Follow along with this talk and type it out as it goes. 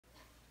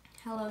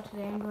Hello,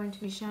 today I'm going to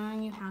be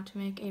showing you how to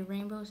make a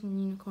rainbows and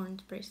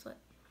unicorns bracelet.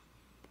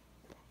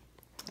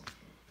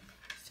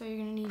 So you're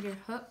going to need your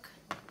hook,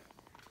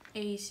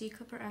 a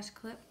C-clip or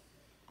S-clip,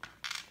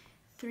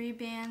 3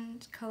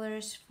 band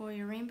colors for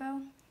your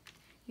rainbow,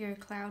 your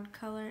cloud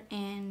color,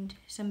 and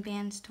some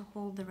bands to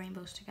hold the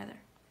rainbows together.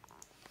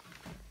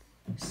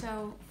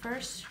 So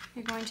first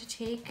you're going to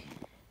take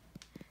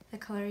the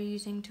color you're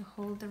using to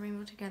hold the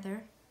rainbow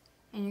together,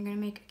 and you're going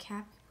to make a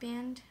cap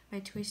band by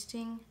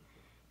twisting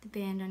the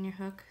band on your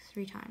hook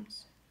 3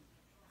 times,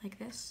 like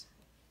this.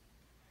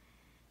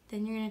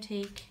 Then you're going to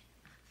take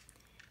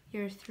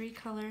your 3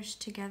 colors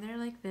together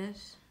like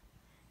this,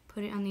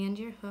 put it on the end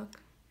of your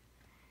hook,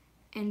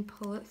 and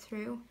pull it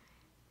through,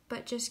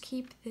 but just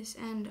keep this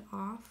end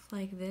off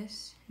like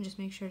this, and just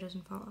make sure it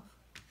doesn't fall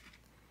off.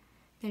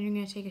 Then you're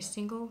going to take a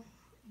single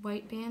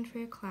white band for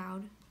your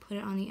cloud, put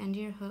it on the end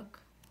of your hook,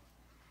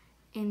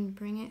 and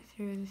bring it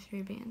through the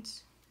 3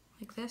 bands,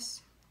 like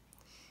this.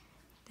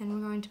 Then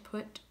we're going to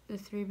put the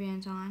 3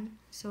 bands on,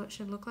 so it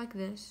should look like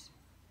this.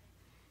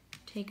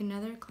 Take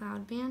another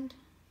cloud band,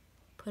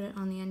 put it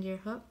on the end of your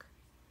hook,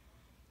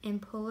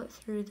 and pull it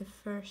through the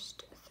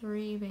first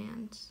 3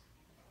 bands,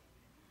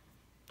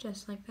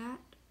 just like that,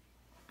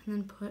 and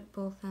then put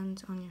both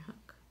ends on your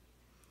hook.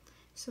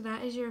 So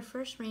that is your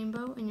first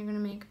rainbow, and you're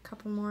going to make a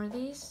couple more of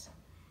these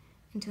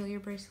until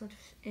your bracelet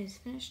is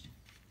finished.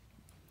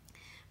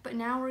 But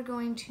now we're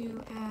going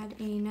to add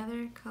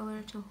another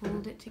color to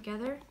hold it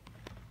together.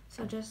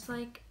 So just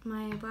like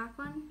my black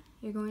one,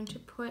 you're going to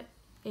put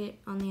it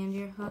on the end of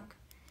your hook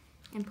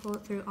and pull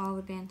it through all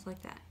the bands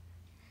like that.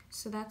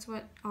 So that's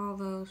what all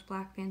those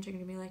black bands are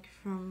going to be like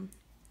from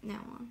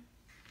now on.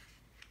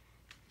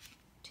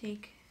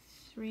 Take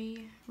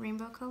 3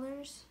 rainbow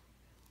colors,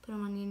 put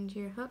them on the end of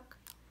your hook,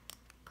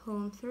 pull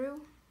them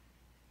through,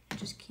 and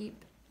just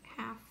keep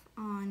half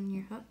on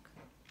your hook.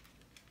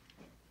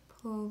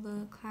 Pull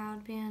the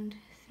cloud band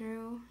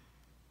through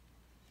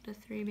the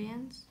 3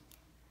 bands.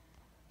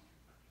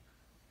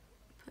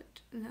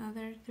 Put the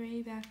other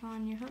 3 back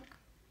on your hook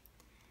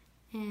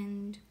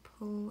and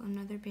pull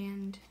another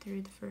band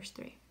through the first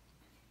 3.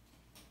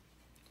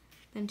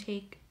 Then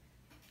take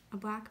a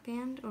black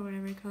band or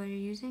whatever color you're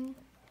using,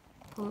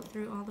 pull it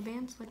through all the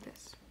bands like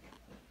this.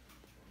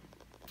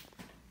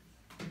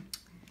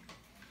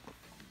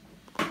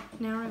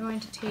 Now we're going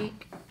to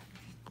take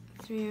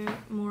 3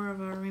 more of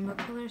our rainbow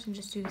colors and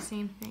just do the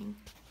same thing.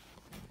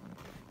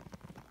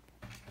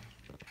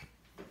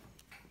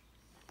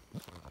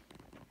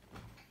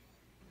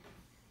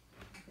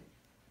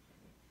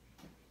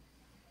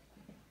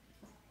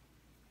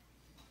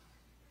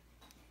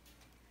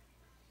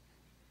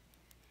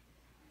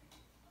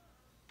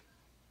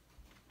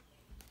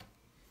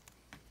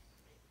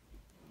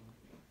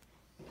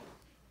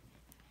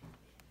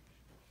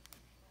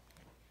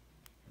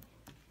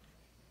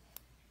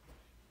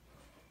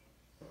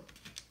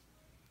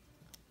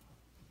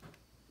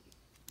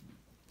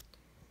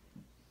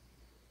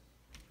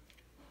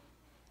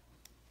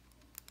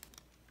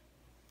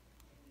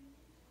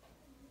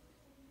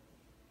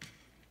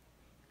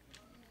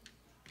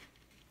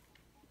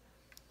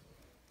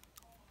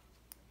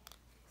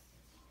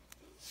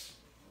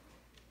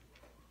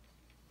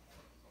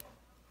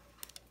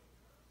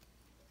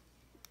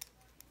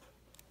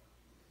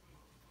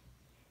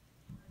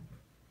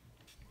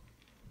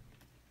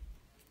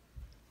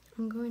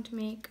 I'm going to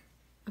make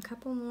a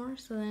couple more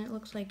so then it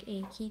looks like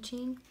a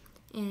keychain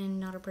and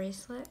not a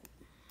bracelet.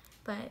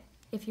 But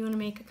if you want to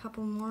make a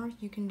couple more,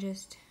 you can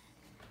just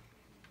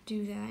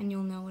do that and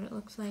you'll know what it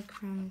looks like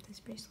from this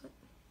bracelet.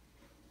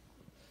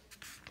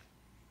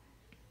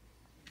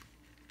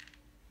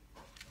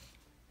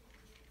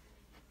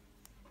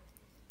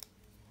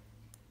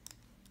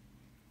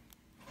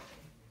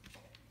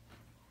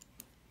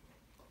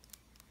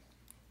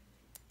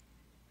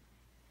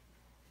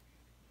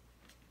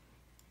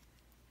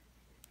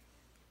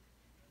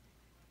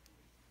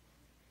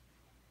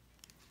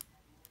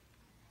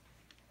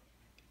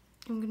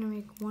 I'm going to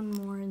make one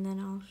more and then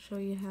I'll show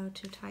you how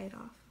to tie it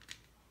off.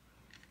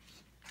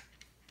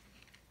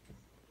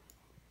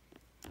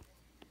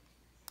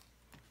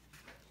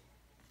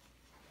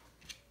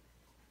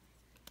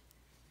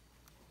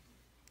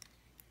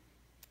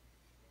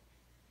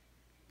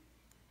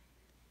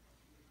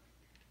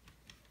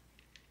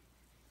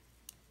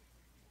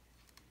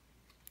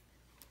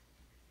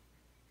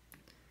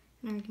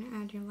 Now you're going to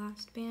add your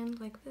last band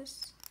like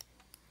this.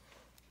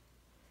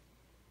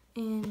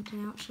 And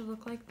now it should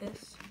look like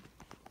this.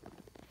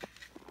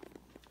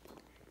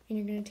 And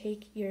you're going to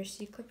take your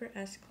C-clip or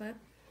S-clip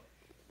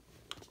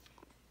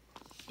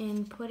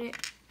and put it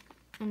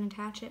and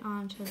attach it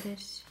onto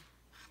this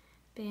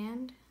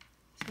band.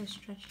 So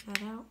stretch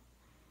that out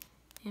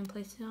and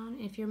place it on.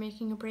 If you're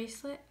making a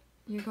bracelet,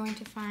 you're going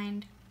to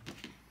find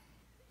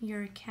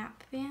your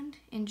cap band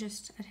and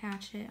just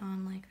attach it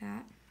on like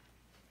that.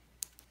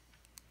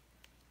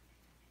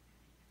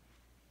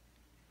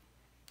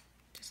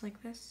 Just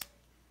like this.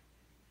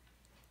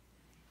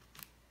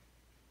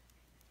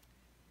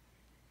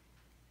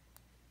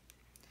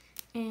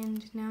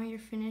 And now you're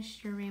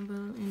finished your rainbow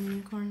and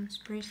unicorn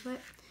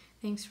bracelet.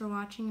 Thanks for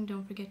watching, and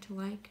don't forget to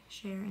like,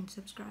 share, and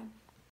subscribe.